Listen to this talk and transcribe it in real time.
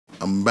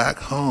I'm back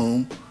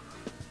home,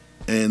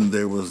 and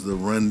there was the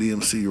Run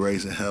DMC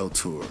Raising Hell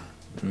tour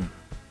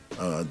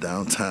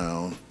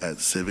downtown at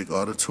Civic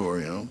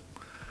Auditorium,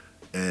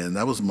 and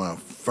that was my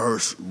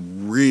first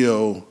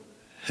real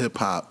hip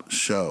hop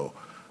show.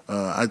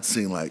 I'd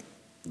seen like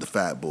the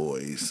Fat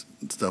Boys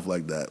and stuff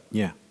like that.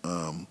 Yeah.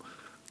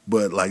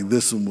 But like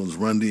this one was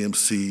Run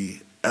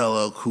DMC,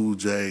 LL Cool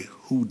J,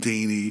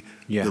 Houdini,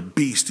 the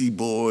Beastie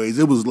Boys.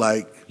 It was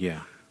like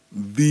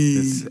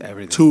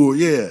the tour.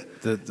 Yeah.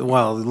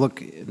 Well,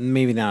 look,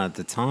 maybe not at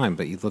the time,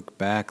 but you look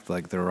back,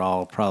 like they're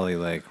all probably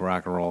like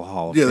Rock and Roll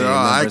Hall of Fame. Yeah, they're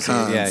all members.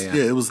 icons. Yeah.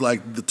 It was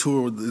like the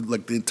tour,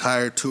 like the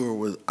entire tour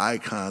was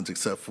icons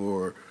except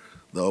for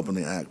the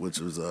opening act, which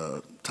was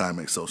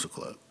Timex Social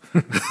Club.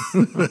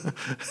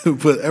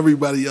 But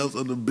everybody else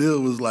on the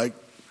bill was like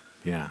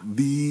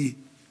the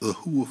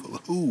who,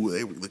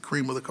 the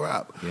cream of the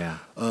crop. Yeah.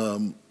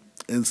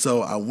 And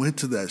so I went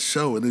to that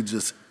show, and it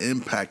just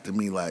impacted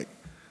me like,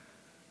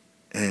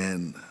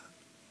 and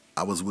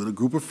I was with a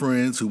group of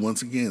friends who,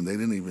 once again, they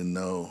didn't even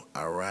know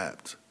I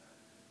rapped.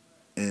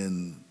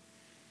 And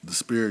the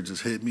spirit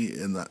just hit me,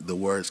 and the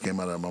words came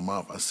out of my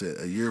mouth. I said,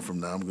 a year from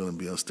now, I'm going to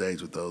be on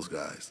stage with those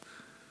guys.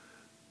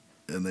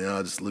 And they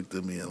all just looked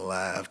at me and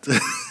laughed.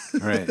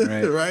 Right.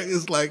 Right?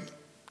 It's like,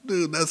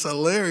 dude, that's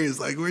hilarious.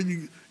 Like, where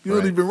you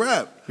don't even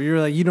rap. But you were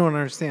like, you don't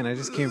understand. I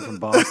just came from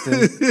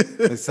Boston.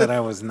 They said I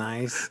was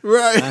nice.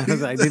 Right.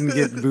 I didn't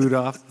get booed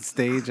off the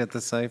stage at the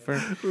Cypher.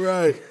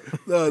 Right.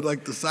 No,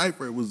 like the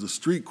Cypher was the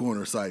street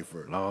corner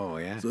Cypher. Oh,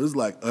 yeah. So it's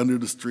like under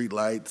the street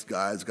lights,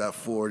 guys got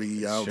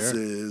 40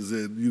 ounces,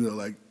 and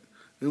like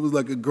it was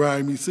like a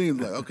grimy scene.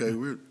 Like, okay,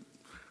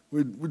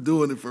 we're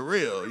doing it for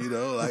real,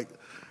 like,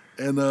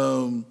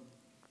 and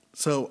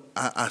so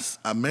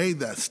I made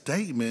that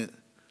statement.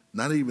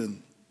 Not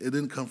even, it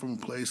didn't come from a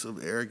place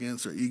of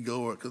arrogance or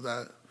ego, or because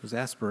it was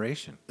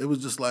aspiration. It was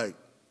just like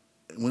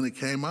when it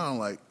came out,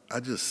 like I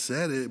just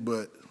said it,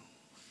 but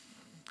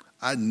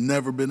I'd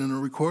never been in a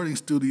recording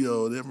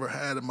studio, never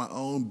had my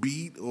own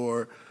beat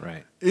or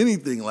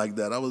anything like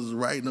that. I was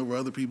writing over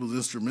other people's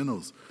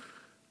instrumentals.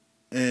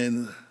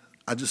 And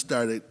I just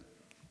started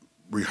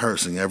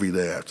rehearsing every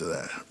day after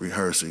that,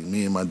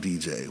 me and my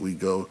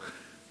DJ.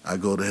 I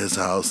go to his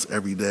house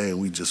every day, and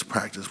we just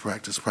practice.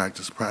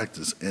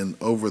 And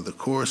over the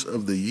course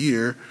of the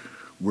year,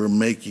 we're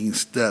making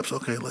steps.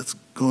 Okay, let's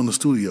go in the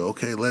studio.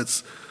 Okay,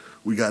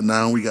 we got a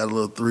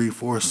little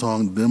 3-4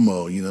 song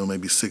demo,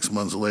 maybe 6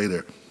 months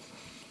later.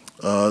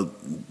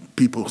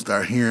 People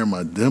start hearing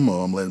my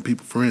demo. I'm letting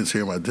friends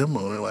hear my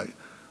demo. They're like,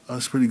 oh,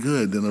 it's pretty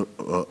good. Then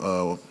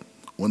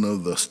one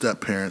of the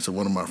step parents of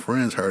one of my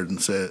friends heard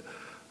and said,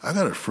 I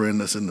got a friend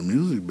that's in the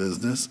music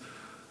business.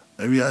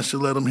 Maybe I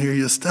should let him hear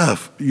your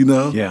stuff,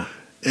 Yeah.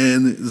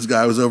 And this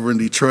guy was over in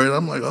Detroit.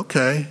 I'm like,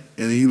 okay.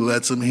 And he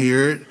lets him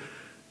hear it.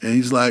 And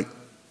he's like,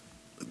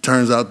 it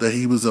turns out that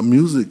he was in the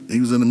music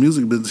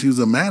business. He was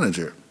a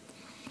manager.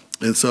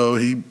 And so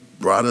he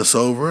brought us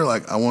over,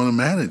 like, I want to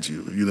manage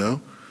you,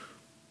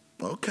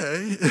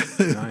 Okay.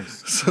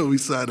 Nice. So we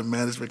signed a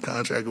management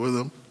contract with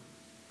him.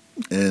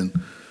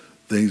 And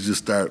things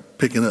just start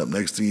picking up.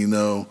 Next thing you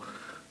know,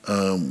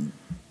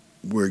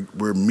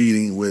 we're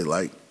meeting with,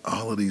 like,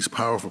 all of these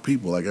powerful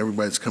people, like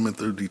everybody's coming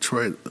through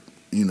Detroit,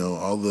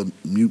 all the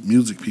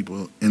music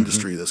people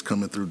industry that's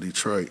coming through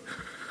Detroit.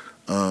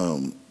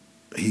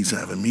 He's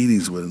having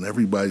meetings with, and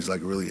everybody's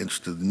like really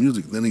interested in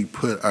music. Then he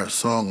put our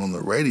song on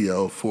the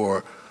radio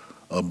for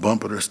a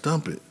Bump It or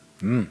Stump It.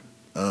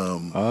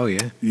 Oh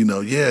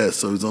yeah.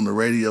 So he's on the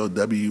radio,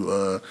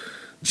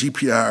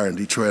 GPR in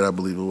Detroit, I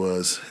believe it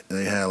was, and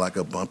they had like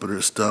a Bump It or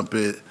Stump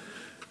It,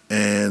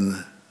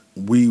 and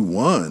we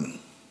won.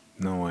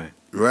 No way.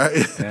 Right?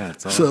 Yeah,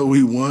 it's awesome. So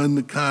we won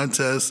the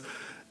contest,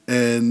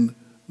 and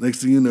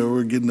next thing you know,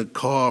 we're getting a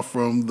call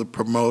from the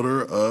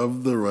promoter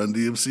of the Run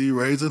DMC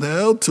Raising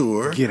Hell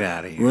tour. Get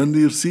out of here. Run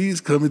DMC's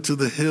coming to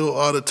the Hill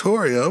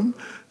Auditorium,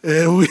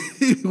 and we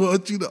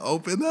want you to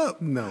open up.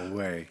 No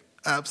way.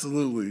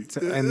 Absolutely.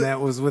 And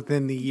that was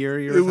within the year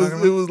you were talking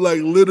about? It was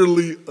like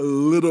literally a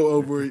little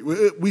over.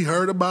 We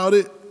heard about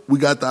it. We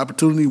got the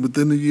opportunity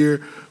within the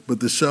year,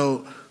 but the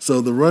show,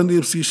 so the Run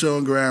DMC show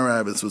in Grand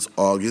Rapids was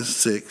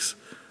August 6th.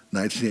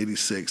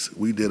 1986,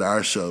 we did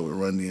our show with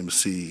Run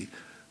DMC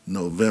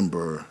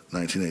November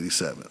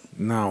 1987.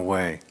 No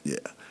way. Yeah,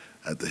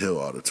 at the Hill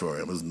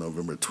Auditorium. It was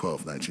November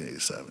 12th,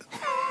 1987.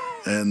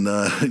 And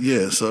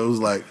so it was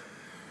like,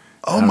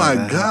 oh my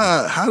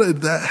God, how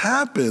did that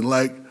happen?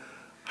 Like,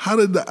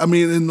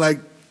 and like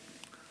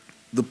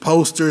the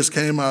posters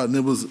came out, and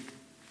it was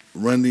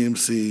Run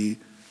DMC,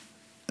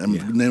 and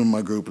the name of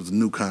my group was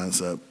New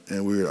Concept,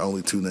 and we were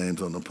only 2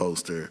 names on the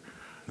poster.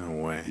 No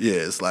way. Yeah,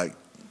 it's like,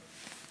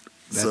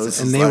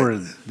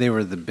 they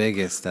were the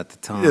biggest at the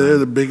time. Yeah, they're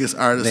the biggest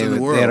artists in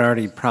the world. They had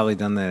already probably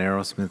done that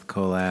Aerosmith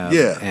collab.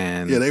 Yeah,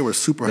 and they were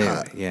super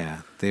hot. Yeah,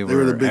 they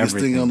were the biggest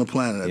thing on the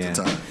planet at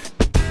the time.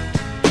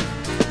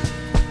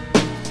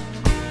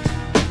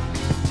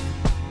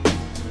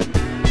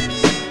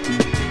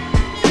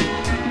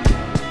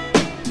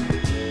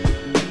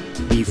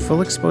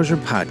 Full Exposure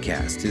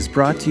Podcast is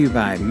brought to you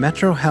by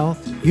Metro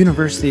Health,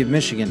 University of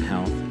Michigan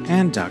Health,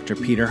 and Dr.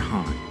 Peter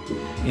Hahn,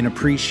 in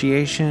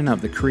appreciation of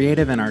the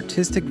creative and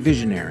artistic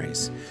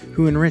visionaries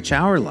who enrich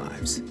our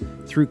lives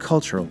through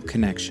cultural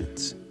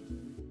connections.